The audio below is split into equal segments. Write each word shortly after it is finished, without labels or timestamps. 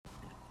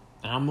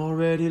I'm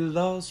already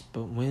lost,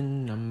 but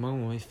when I'm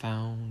always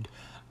found,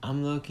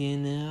 I'm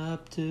looking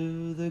up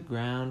to the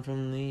ground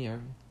from the earth.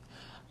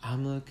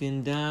 I'm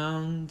looking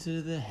down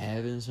to the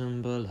heavens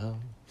from below.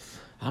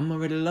 I'm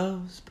already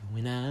lost, but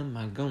when am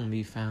I gonna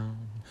be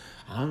found?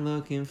 I'm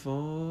looking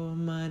for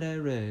my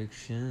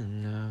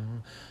direction now.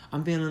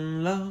 I'm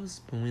feeling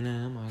lost, but when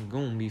am I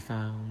gonna be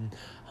found?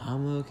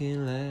 I'm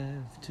looking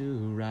left to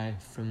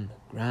right from the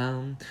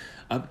ground,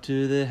 up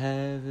to the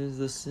heavens,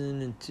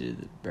 listening to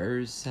the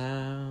bird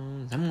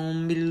sounds. I'm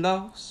gonna be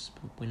lost,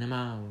 but when am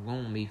I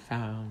gonna be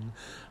found?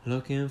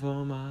 Looking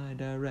for my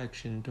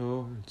direction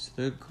towards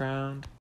the ground.